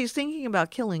anyway, as he's thinking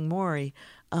about killing Maury,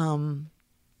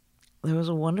 there was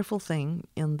a wonderful thing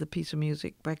in the piece of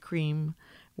music by Cream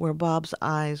where Bob's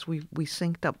eyes, we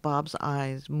synced up Bob's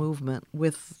eyes movement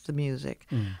with the music.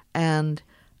 And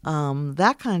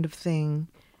that kind of thing,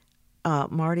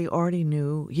 Marty already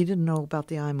knew. He didn't know about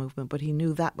the eye movement, but he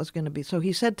knew that was going to be. So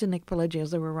he said to Nick Pileggi, as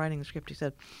they were writing the script, he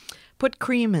said, put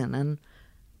Cream in. And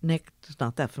Nick is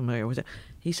not that familiar with it.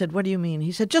 He said, what do you mean?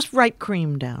 He said, just write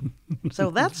Cream down. So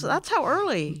that's how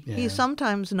early he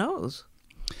sometimes knows.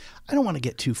 I don't want to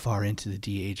get too far into the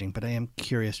de-aging, but I am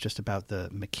curious just about the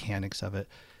mechanics of it.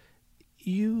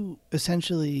 You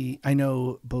essentially, I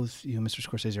know both you and Mr.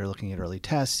 Scorsese are looking at early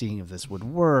tests, seeing if this would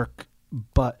work,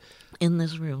 but... In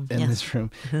this room,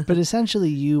 But essentially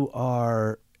you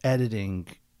are editing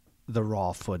the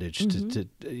raw footage to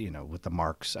with the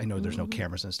marks. I know there's no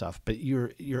cameras and stuff, but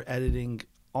you're editing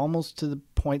almost to the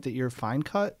point that you're fine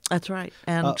cut. That's right.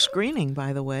 And screening,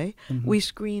 by the way, we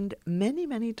screened many,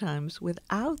 many times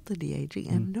without the de-aging,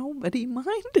 and nobody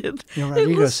minded.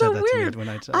 It was so weird.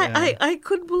 I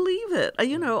couldn't believe it.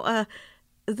 No.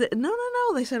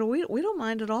 They said we don't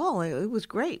mind at all. It was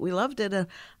great. We loved it,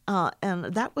 and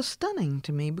that was stunning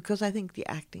to me because I think the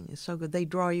acting is so good. They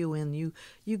draw you in.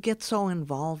 You get so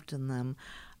involved in them,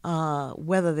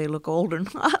 whether they look old or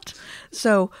not.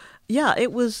 So. Yeah,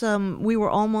 it was, we were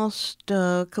almost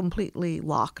completely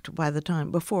locked by the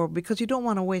time before, because you don't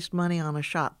want to waste money on a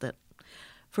shot that,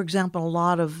 for example, a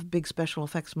lot of big special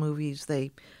effects movies,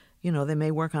 they may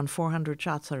work on 400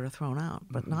 shots that are thrown out,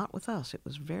 but not with us. It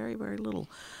was very, very little.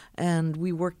 And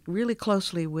we worked really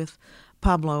closely with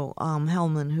Pablo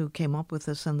Hellman, who came up with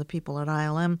this, and the people at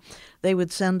ILM. They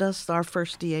would send us our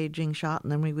first de-aging shot,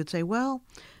 and then we would say, well,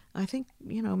 I think,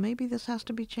 maybe this has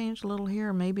to be changed a little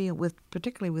here. Maybe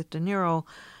particularly with De Niro,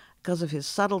 because of his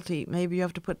subtlety, maybe you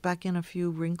have to put back in a few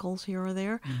wrinkles here or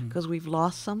there because we've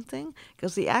lost something.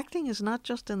 Because the acting is not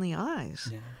just in the eyes.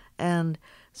 Yeah. And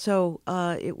so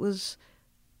it was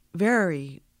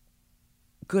very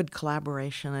good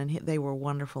collaboration, and they were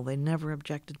wonderful. They never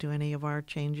objected to any of our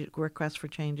requests for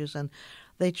changes, and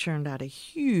they churned out a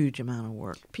huge amount of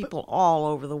work. People all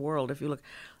over the world, if you look,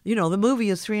 the movie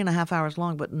is 3.5 hours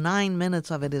long, but 9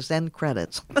 minutes of it is end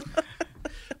credits.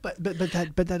 But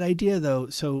that idea though,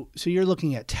 so you're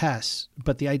looking at tests,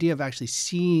 but the idea of actually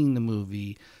seeing the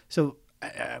movie. So,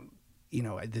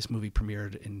 this movie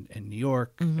premiered in New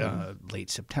York, late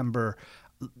September.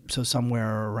 So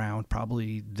somewhere around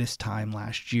probably this time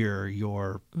last year,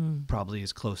 you're probably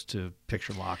as close to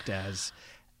picture locked as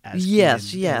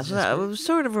yes. It was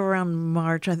sort of around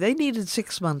March. They needed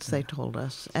 6 months, they told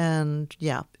us. And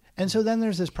yeah. And so then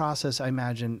there's this process, I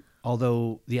imagine,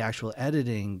 although the actual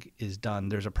editing is done,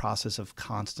 there's a process of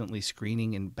constantly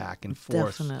screening and back and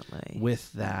forth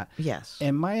with that. Yes.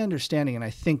 And my understanding, and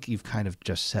I think you've kind of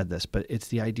just said this, but it's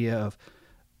the idea of,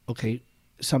 okay,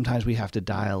 sometimes we have to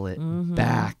dial it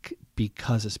back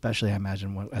because, especially I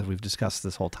imagine, as we've discussed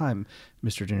this whole time,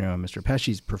 Mr. De Niro and Mr.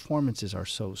 Pesci's performances are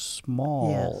so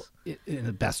small in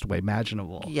the best way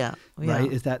imaginable. Yeah.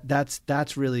 Right? Is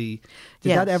that's really,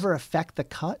 did that ever affect the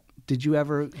cut? Did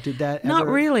that Not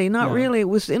ever? really. It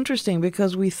was interesting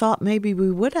because we thought maybe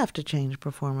we would have to change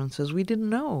performances. We didn't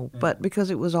know, but because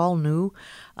it was all new.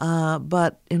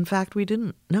 But in fact, we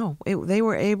didn't know. They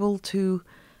were able to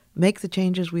make the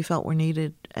changes we felt were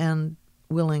needed, and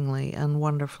willingly and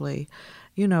wonderfully.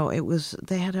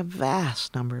 They had a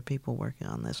vast number of people working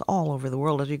on this all over the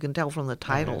world, as you can tell from the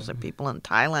titles. There are people in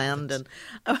Thailand. And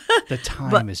the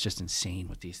time is just insane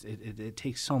with these. It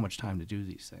takes so much time to do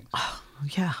these things. Oh,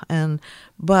 yeah.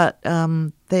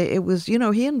 It was,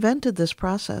 he invented this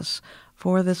process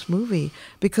for this movie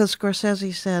because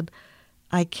Scorsese said,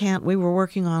 we were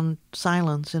working on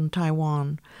Silence in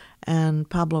Taiwan, and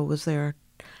Pablo was there.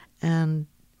 And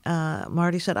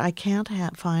Marty said, I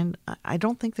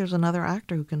don't think there's another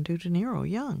actor who can do De Niro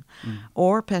young,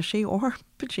 or Pesci, or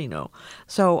Pacino.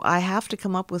 So I have to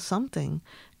come up with something.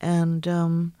 And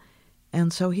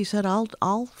so he said,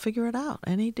 I'll figure it out.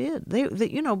 And he did.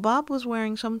 Bob was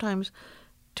wearing sometimes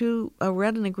a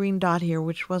red and a green dot here,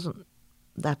 which wasn't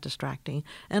that distracting.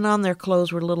 And on their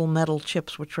clothes were little metal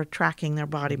chips which were tracking their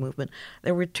body movement.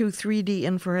 There were 2 3D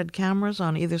infrared cameras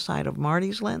on either side of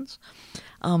Marty's lens.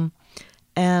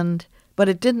 But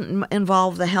it didn't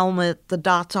involve the helmet, the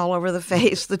dots all over the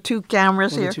face, the 2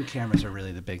 cameras here. The 2 cameras are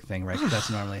really the big thing, right? 'Cause that's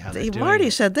normally how they do it. Marty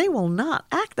said they will not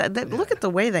act that. Look at the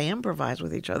way they improvise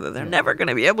with each other. They're never going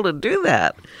to be able to do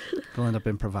that. They'll end up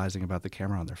improvising about the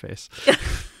camera on their face.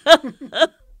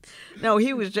 No,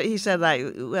 he said,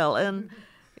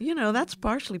 that's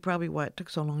partially probably why it took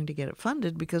so long to get it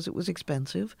funded, because it was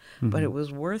expensive, but it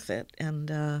was worth it.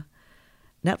 And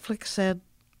Netflix said,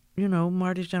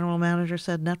 Marty's general manager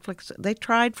said Netflix, they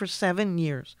tried for 7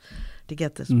 years to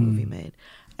get this movie made.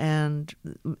 And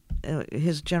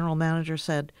his general manager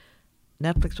said,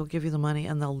 Netflix will give you the money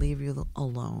and they'll leave you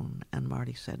alone. And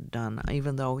Marty said, done,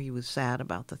 even though he was sad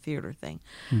about the theater thing.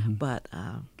 But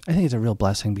I think it's a real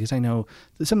blessing, because I know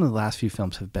that some of the last few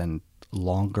films have been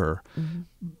longer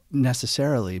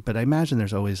necessarily, but I imagine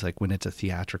there's always, like, when it's a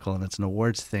theatrical and it's an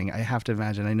awards thing, I have to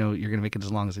imagine, I know you're going to make it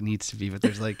as long as it needs to be, but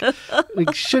there's like, we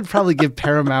should probably give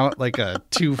Paramount like a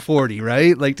 240,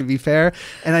 right? Like, to be fair.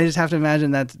 And I just have to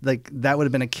imagine that, like, that would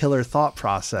have been a killer thought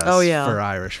process for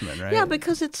Irishman, right? Yeah,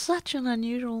 because it's such an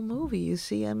unusual movie, you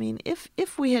see. I mean,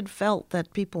 if we had felt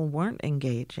that people weren't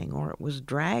engaging or it was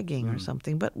dragging or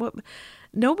something, but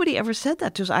nobody ever said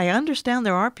that to us. I understand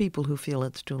there are people who feel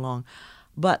it's too long,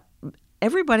 but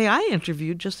everybody I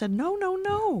interviewed just said, no,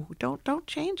 don't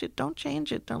change it, don't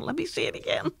let me see it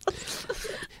again.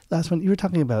 Last one, you were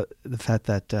talking about the fact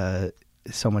that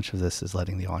so much of this is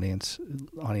letting the audience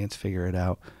figure it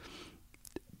out.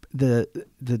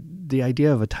 The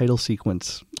idea of a title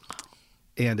sequence,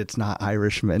 and it's not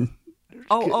Irishman.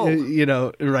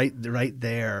 Right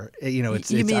there.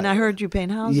 It's. You mean I Heard You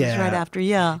Paint Houses right after?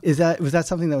 Yeah. Was that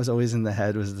something that was always in the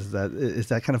head? Is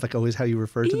that kind of like always how you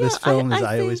refer to this film?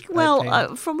 I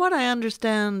think, from what I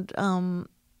understand,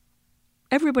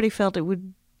 everybody felt it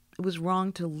was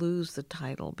wrong to lose the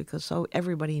title, because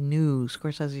everybody knew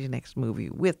Scorsese's next movie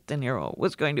with De Niro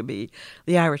was going to be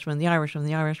The Irishman,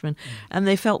 and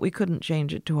they felt we couldn't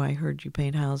change it to I Heard You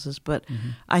Paint Houses, but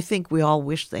I think we all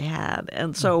wished they had,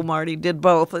 and so Marty did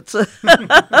both.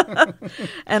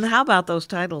 And how about those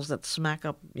titles that smack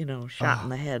up, shot in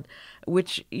the head,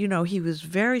 which, he was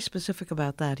very specific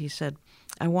about that. He said,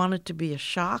 I want it to be a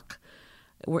shock.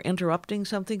 We're interrupting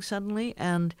something suddenly,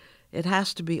 and it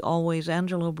has to be always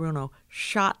Angelo Bruno,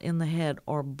 shot in the head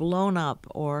or blown up,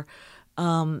 or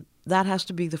that has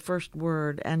to be the first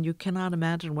word. And you cannot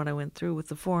imagine what I went through with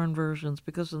the foreign versions,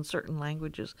 because in certain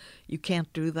languages you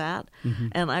can't do that.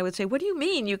 And I would say, what do you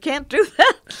mean you can't do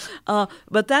that?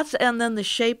 But and then the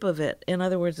shape of it. In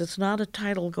other words, it's not a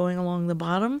title going along the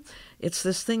bottom. It's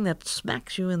this thing that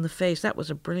smacks you in the face. That was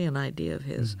a brilliant idea of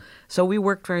his. So we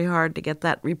worked very hard to get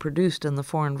that reproduced in the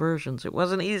foreign versions. It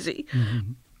wasn't easy.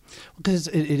 Because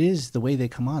it is the way they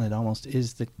come on. It almost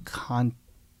is it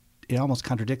almost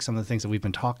contradicts some of the things that we've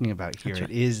been talking about here. That's right.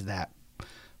 It is that.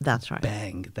 That's right.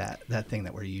 Bang, that thing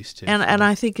that we're used to. And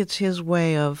I think it's his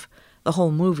way of. The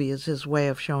whole movie is his way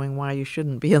of showing why you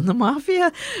shouldn't be in the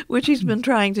mafia, which he's been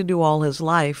trying to do all his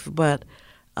life. But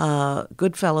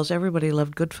Goodfellas, everybody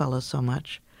loved Goodfellas so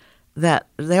much that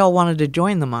they all wanted to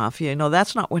join the mafia.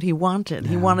 That's not what he wanted.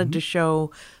 He wanted to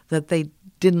show that they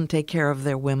didn't take care of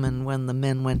their women when the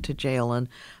men went to jail and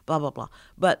blah, blah, blah.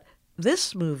 But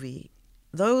this movie,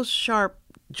 those sharp,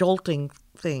 jolting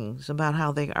things about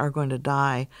how they are going to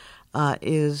die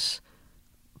is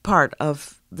part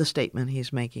of the statement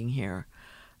he's making here.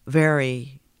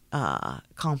 Very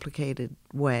complicated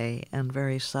way and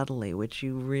very subtly, which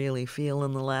you really feel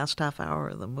in the last half hour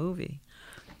of the movie.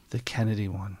 The Kennedy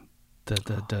one,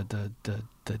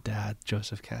 the dad,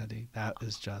 Joseph Kennedy, that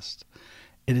is just...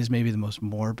 It is maybe the most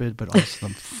morbid, but also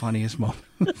the funniest moment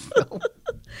in the film.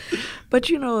 But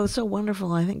it was so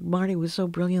wonderful. I think Marty was so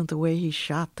brilliant the way he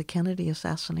shot the Kennedy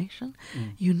assassination.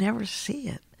 You never see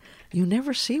it. You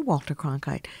never see Walter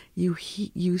Cronkite.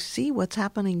 You see what's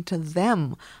happening to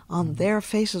them on their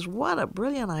faces. What a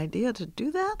brilliant idea to do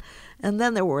that. And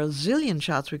then there were a zillion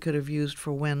shots we could have used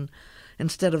for when,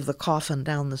 instead of the coffin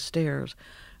down the stairs,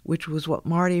 which was what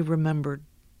Marty remembered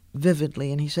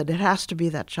vividly, and he said it has to be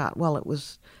that shot. Well, it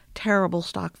was terrible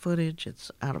stock footage. It's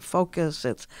out of focus.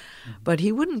 But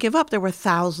he wouldn't give up. There were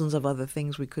thousands of other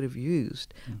things we could have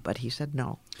used, but he said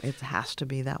no. It has to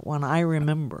be that one. I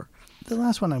remember. The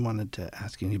last one I wanted to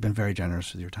ask you, and you've been very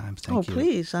generous with your time. Thank you. Oh,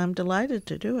 please! I'm delighted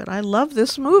to do it. I love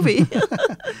this movie.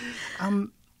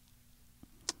 I'm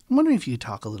wondering if you could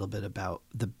talk a little bit about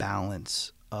the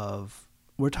balance of.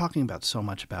 We're talking about so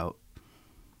much about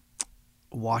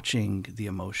watching the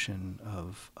emotion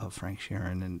of Frank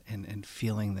Sheeran and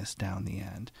feeling this down the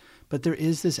end. But there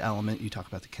is this element, you talk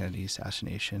about the Kennedy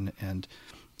assassination, and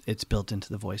it's built into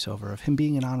the voiceover of him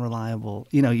being an unreliable,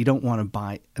 you don't want to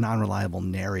buy an unreliable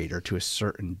narrator to a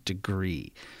certain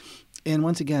degree. And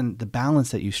once again, the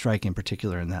balance that you strike in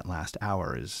particular in that last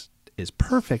hour is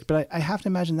perfect. But I have to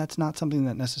imagine that's not something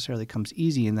that necessarily comes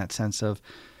easy, in that sense of,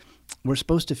 we're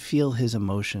supposed to feel his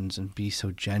emotions and be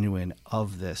so genuine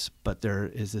of this, but there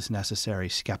is this necessary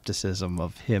skepticism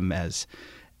of him as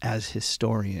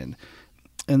historian.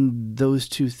 those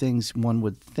two things, one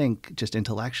would think, just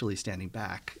intellectually standing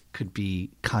back, could be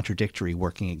contradictory,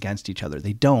 working against each other.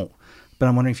 They don't. But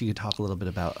I'm wondering if you could talk a little bit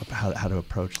about how to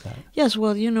approach that. Yes,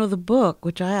 well, the book,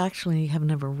 which I actually have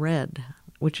never read,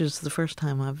 which is the first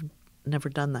time I've never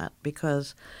done that,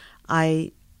 because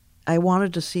I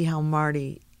wanted to see how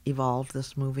Marty evolved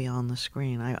this movie on the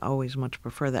screen. I always much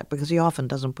prefer that, because he often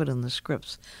doesn't put in the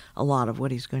scripts a lot of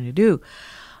what he's going to do.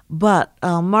 But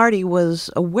Marty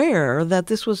was aware that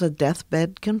this was a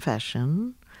deathbed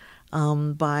confession.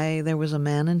 There was a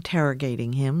man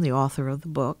interrogating him, the author of the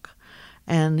book,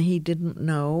 and he didn't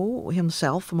know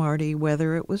himself, Marty,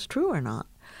 whether it was true or not.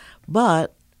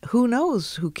 But who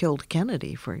knows who killed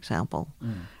Kennedy, for example?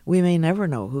 We may never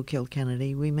know who killed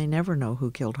Kennedy. We may never know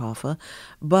who killed Hoffa.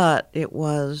 But it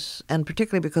was, and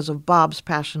particularly because of Bob's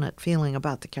passionate feeling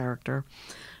about the character,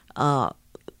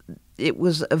 it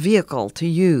was a vehicle to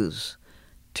use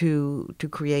to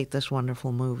create this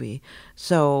wonderful movie.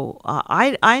 So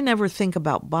I never think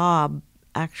about Bob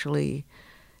actually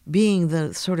being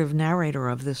the sort of narrator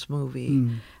of this movie.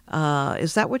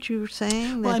 Is that what you were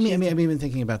saying? Well, I'm even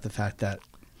thinking about the fact that,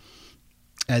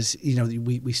 as you know,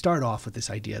 we start off with this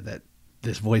idea that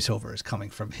this voiceover is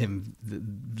coming from him,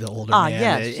 the older man.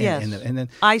 Yes. And then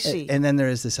I see. And then there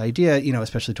is this idea,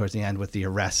 especially towards the end with the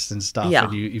arrests and stuff. Yeah.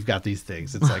 And you've got these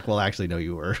things. It's like, well, actually, no,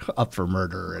 you were up for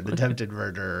murder and attempted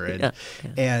murder,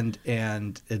 and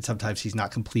and sometimes he's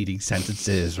not completing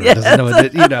sentences or doesn't know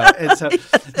what And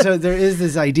so there is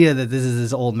this idea that this is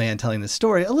this old man telling the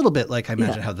story, a little bit like I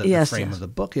imagine how the frame of the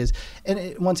book is.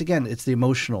 And once again, it's the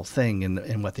emotional thing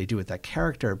in what they do with that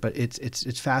character. But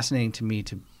it's fascinating to me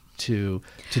to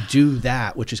do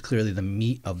that, which is clearly the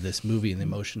meat of this movie and the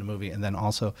emotion of the movie, and then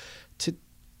also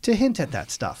to hint at that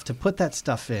stuff, to put that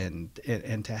stuff in,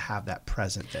 and to have that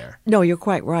present there. No, you're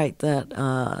quite right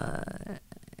that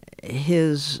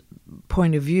his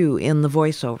point of view in the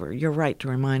voiceover, you're right to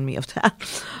remind me of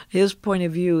that. His point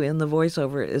of view in the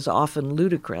voiceover is often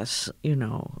ludicrous,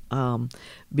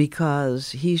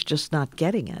 because he's just not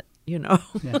getting it. Yeah.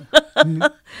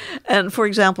 And for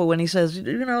example, when he says,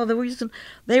 the reason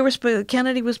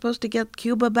Kennedy was supposed to get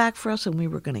Cuba back for us, and we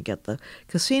were going to get the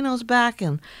casinos back,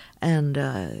 and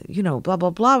blah blah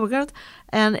blah,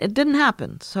 and it didn't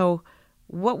happen. So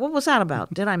what was that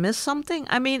about? Did I miss something?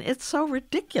 I mean, it's so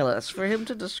ridiculous for him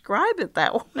to describe it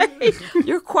that way.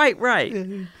 You're quite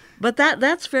right. But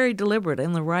that's very deliberate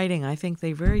in the writing. I think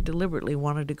they very deliberately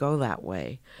wanted to go that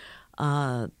way,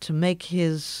 to make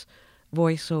his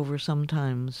voiceover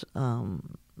sometimes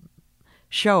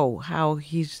show how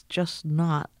he's just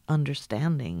not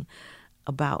understanding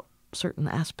about certain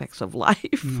aspects of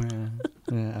life.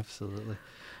 Yeah, absolutely.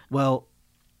 Well,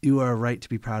 you are right to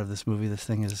be proud of this movie. This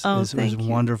thing is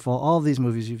wonderful. All of these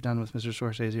movies you've done with Mr.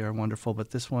 Scorsese are wonderful,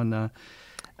 but this one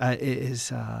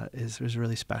is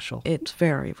really special. It's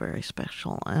very, very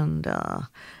special, and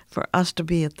for us to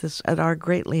be at our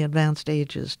greatly advanced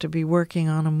ages, to be working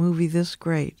on a movie this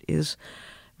great is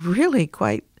really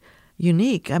quite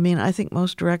unique. I mean, I think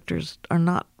most directors are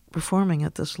not performing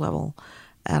at this level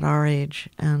at our age,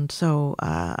 and so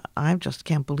I just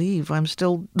can't believe I'm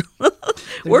still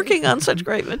working on such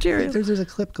great material. There's a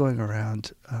clip going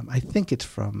around. I think it's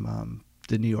from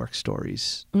the New York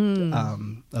Stories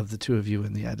of the two of you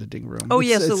in the editing room. Oh,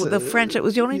 yes, the French. It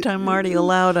was the only time Marty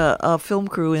allowed a film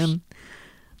crew in.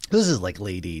 This is like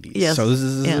late 80s. Yes. So this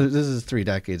is 3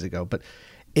 decades ago. But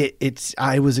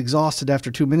I was exhausted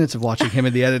after 2 minutes of watching him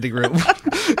in the editing room.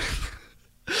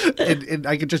 and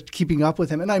I could just keeping up with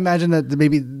him. And I imagine that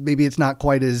maybe it's not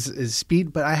quite as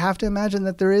speed, but I have to imagine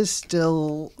that there is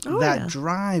still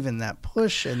drive and that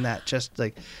push and that just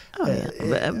like...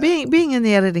 Being in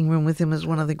the editing room with him is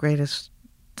one of the greatest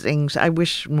things. I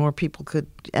wish more people could.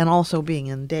 And also being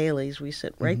in dailies, we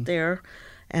sit right there,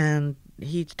 and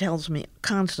he tells me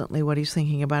constantly what he's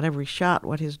thinking about every shot,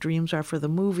 what his dreams are for the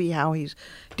movie, how he's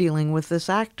dealing with this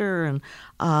actor,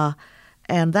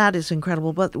 and that is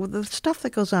incredible. But the stuff that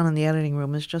goes on in the editing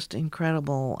room is just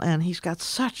incredible. And he's got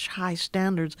such high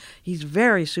standards. He's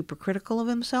very super critical of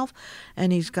himself,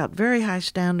 and he's got very high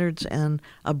standards and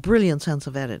a brilliant sense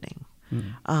of editing.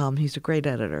 He's a great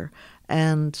editor.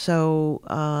 And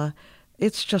so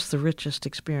it's just the richest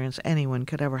experience anyone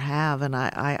could ever have. And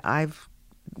I've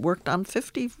worked on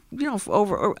 50,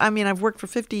 I've worked for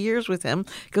 50 years with him,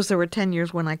 because there were 10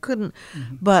 years when I couldn't,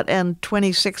 and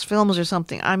 26 films or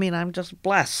something. I mean, I'm just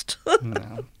blessed.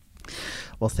 No.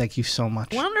 Well, thank you so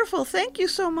much. Wonderful. Thank you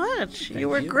so much. You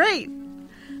were great.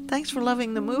 Thanks for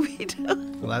loving the movie, too.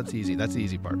 Well, that's easy. That's the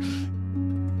easy part.